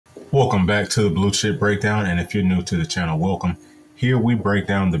Welcome back to the Blue Chip Breakdown, and if you're new to the channel, welcome. Here we break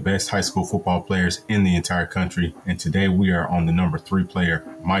down the best high school football players in the entire country, and today we are on the number 3 player,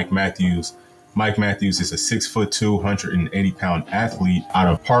 Mike Matthews. Mike Matthews is a 6'2", 180-pound athlete out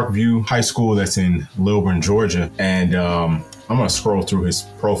of Parkview High School that's in Lilburn, Georgia, and I'm going to scroll through his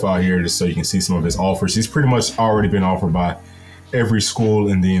profile here just so you can see some of his offers. He's pretty much already been offered by every school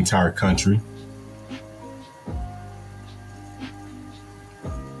in the entire country.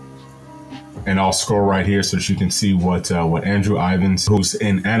 And I'll scroll right here so that you can see what Andrew Ivins, who's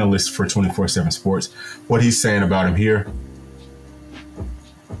an analyst for 24/7 Sports, what he's saying about him here.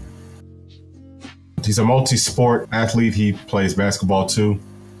 He's a multi-sport athlete. He plays basketball too.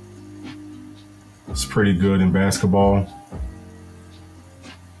 He's pretty good in basketball.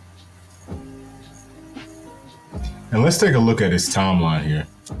 And let's take a look at his timeline here.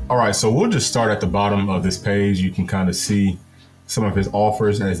 All right, so we'll just start at the bottom of this page. You can kind of see some of his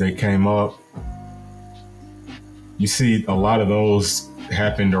offers as they came up. You see a lot of those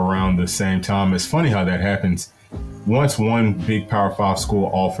happened around the same time. It's funny how that happens. Once one big Power 5 school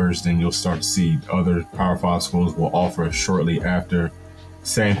offers, then you'll start to see other Power 5 schools will offer shortly after.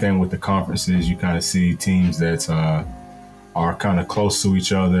 Same thing with the conferences. You kind of see teams that are kind of close to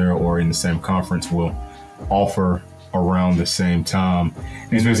each other or in the same conference will offer around the same time.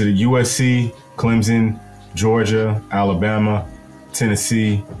 He's visited USC, Clemson, Georgia, Alabama,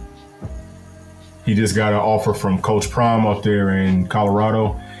 Tennessee. He just got an offer from Coach Prime up there in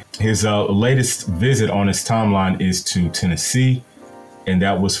Colorado. His latest visit on his timeline is to Tennessee, and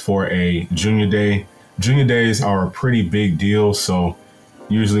that was for a junior day. Junior days are a pretty big deal, so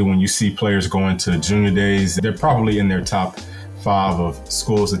usually when you see players going to junior days, they're probably in their top 5 of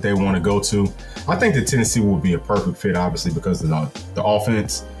schools that they want to go to. I think that Tennessee will be a perfect fit, obviously, because of the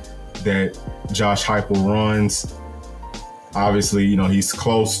offense that Josh Heupel runs. Obviously, you know, he's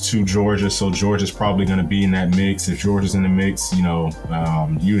close to Georgia, so Georgia's probably going to be in that mix. If Georgia's in the mix, you know,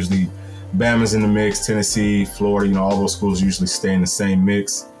 usually Bama's in the mix, Tennessee, Florida, you know, all those schools usually stay in the same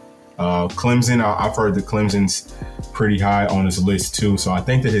mix. Clemson, I've heard that Clemson's pretty high on his list too. So I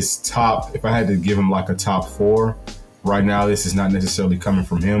think that his top, if I had to give him like a top 4 right now, this is not necessarily coming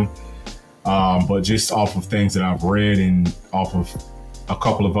from him. But just off of things that I've read and off of a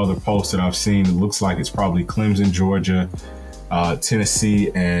couple of other posts that I've seen, it looks like it's probably Clemson, Georgia, Tennessee,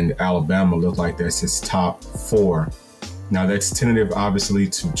 and Alabama look like that's his top 4. Now that's tentative, obviously,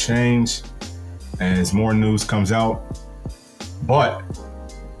 to change as more news comes out. But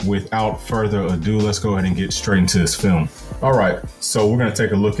without further ado, let's go ahead and get straight into this film. All right, so we're going to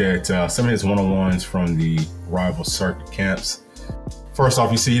take a look at some of his one-on-ones from the rival circuit camps. First off,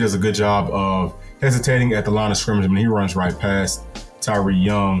 you see he does a good job of hesitating at the line of scrimmage. I mean, he runs right past Tyree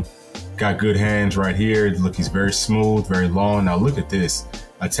Young. Got good hands right here. Look, he's very smooth, very long. Now look at this.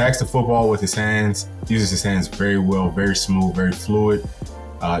 Attacks the football with his hands. Uses his hands very well, very smooth, very fluid.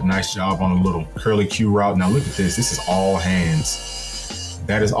 Nice job on a little curly Q route. Now look at this. This is all hands.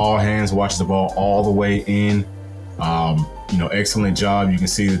 That is all hands. Watches the ball all the way in. You know, excellent job. You can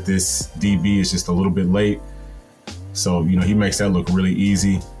see that this DB is just a little bit late. So, you know, he makes that look really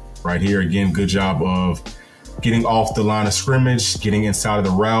easy. Right here, again, good job of getting off the line of scrimmage, getting inside of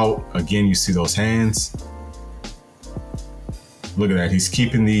the route. Again, you see those hands. Look at that. He's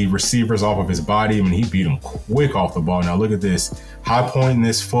keeping the receivers off of his body. I mean, he beat them quick off the ball. Now look at this. High pointing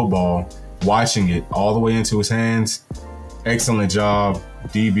this football, watching it all the way into his hands. Excellent job.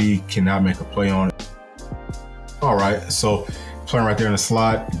 DB cannot make a play on it. All right, so playing right there in the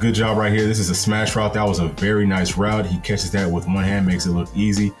slot. Good job right here. This is a smash route. That was a very nice route. He catches that with one hand, makes it look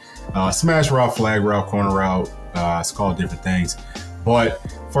easy. Smash route, flag route, corner route. It's called different things. But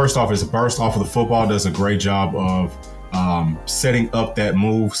first off, his burst off of the football does a great job of setting up that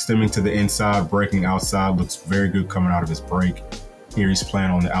move, stemming to the inside, breaking outside. Looks very good coming out of his break. Here he's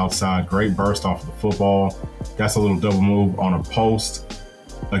playing on the outside. Great burst off of the football. That's a little double move on a post.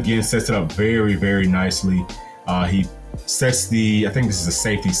 Again, sets it up very, very nicely. He sets the, I think this is a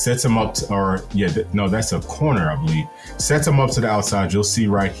safety, sets him up to, or yeah, no, that's a corner, I believe. Sets him up to the outside. You'll see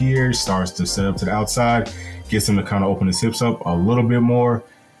right here, starts to set up to the outside, gets him to kind of open his hips up a little bit more,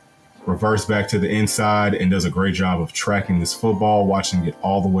 reverse back to the inside, and does a great job of tracking this football, watching it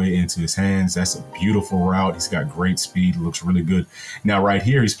all the way into his hands. That's a beautiful route. He's got great speed, looks really good. Now right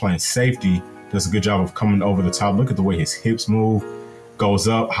here, he's playing safety, does a good job of coming over the top. Look at the way his hips move, goes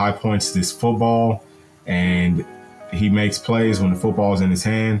up, high points this football, and he makes plays when the football is in his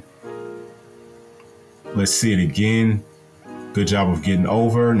hand. Let's see it again. Good job of getting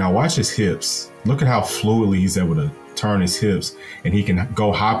over. Now watch his hips. Look at how fluidly he's able to turn his hips, and he can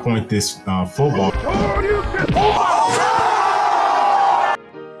go high point this football.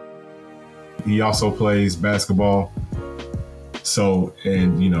 He also plays basketball. So,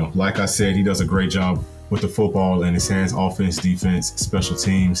 and like I said, he does a great job with the football and his hands, offense, defense, special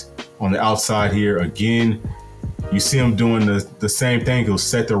teams. On the outside here, again, you see him doing the same thing. He'll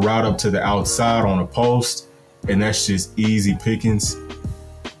set the route up to the outside on a post, and that's just easy pickings.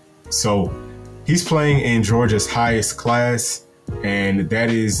 So he's playing in Georgia's highest class, and that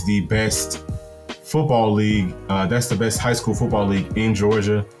is the best football league. That's the best high school football league in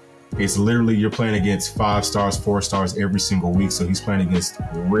Georgia. It's literally, you're playing against 5 stars, 4 stars every single week. So he's playing against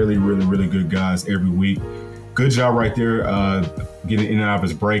really, really, really good guys every week. Good job right there, getting in and out of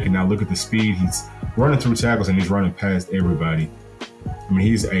his break. And now look at the speed. He's running through tackles and he's running past everybody. I mean,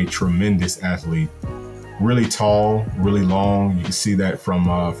 he's a tremendous athlete. Really tall, really long. You can see that from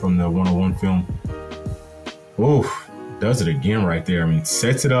the 101 film. Oof, does it again right there. I mean,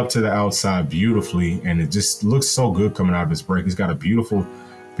 sets it up to the outside beautifully, and it just looks so good coming out of his break. He's got a beautiful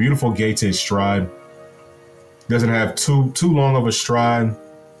gait to his stride. Doesn't have too long of a stride.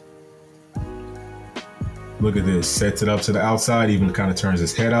 Look at this, sets it up to the outside, even kind of turns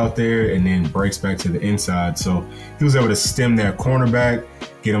his head out there and then breaks back to the inside. So he was able to stem that cornerback,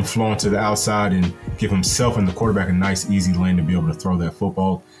 get him flowing to the outside and give himself and the quarterback a nice, easy lane to be able to throw that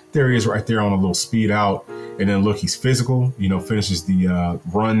football. There he is right there on a little speed out. And then look, he's physical, finishes the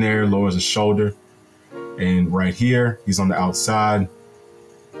run there, lowers his shoulder. And right here, he's on the outside.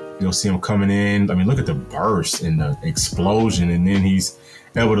 You'll see him coming in. I mean, look at the burst and the explosion. And then he's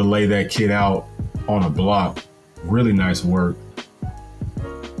able to lay that kid out on a block. Really nice work.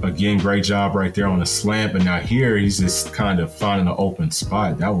 Again, great job right there on the slant. But now here, he's just kind of finding an open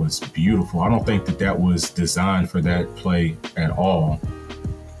spot. That was beautiful. I don't think that was designed for that play at all.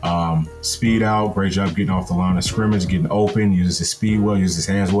 Speed out, great job getting off the line of scrimmage, getting open, uses his speed well, uses his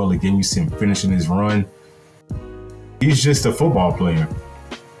hands well. Again, you see him finishing his run. He's just a football player.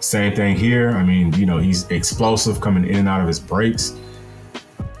 Same thing here. I mean, he's explosive coming in and out of his breaks.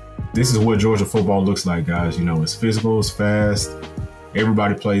 This is what Georgia football looks like, guys. It's physical, it's fast.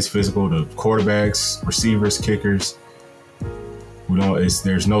 Everybody plays physical. The quarterbacks, receivers, kickers.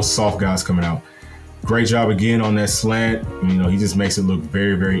 There's no soft guys coming out. Great job again on that slant. He just makes it look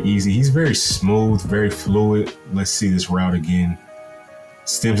very, very easy. He's very smooth, very fluid. Let's see this route again.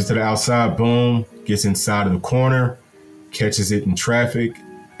 Stems it to the outside, boom, gets inside of the corner, catches it in traffic,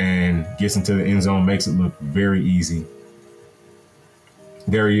 and gets into the end zone, makes it look very easy.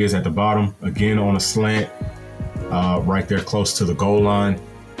 There he is at the bottom, again on a slant, right there close to the goal line.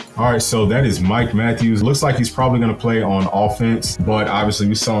 All right, so that is Mike Matthews. Looks like he's probably going to play on offense, but obviously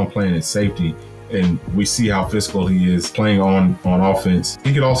we saw him playing at safety, and we see how physical he is playing on offense.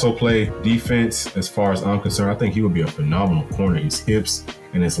 He could also play defense as far as I'm concerned. I think he would be a phenomenal corner. His hips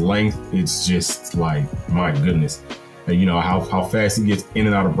and his length, it's just like, my goodness. How fast he gets in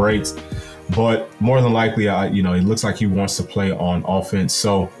and out of breaks. But more than likely, it looks like he wants to play on offense.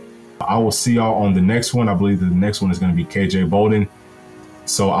 So I will see y'all on the next one. I believe that the next one is going to be KJ Bolden.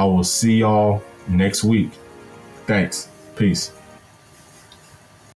 So I will see y'all next week. Thanks. Peace.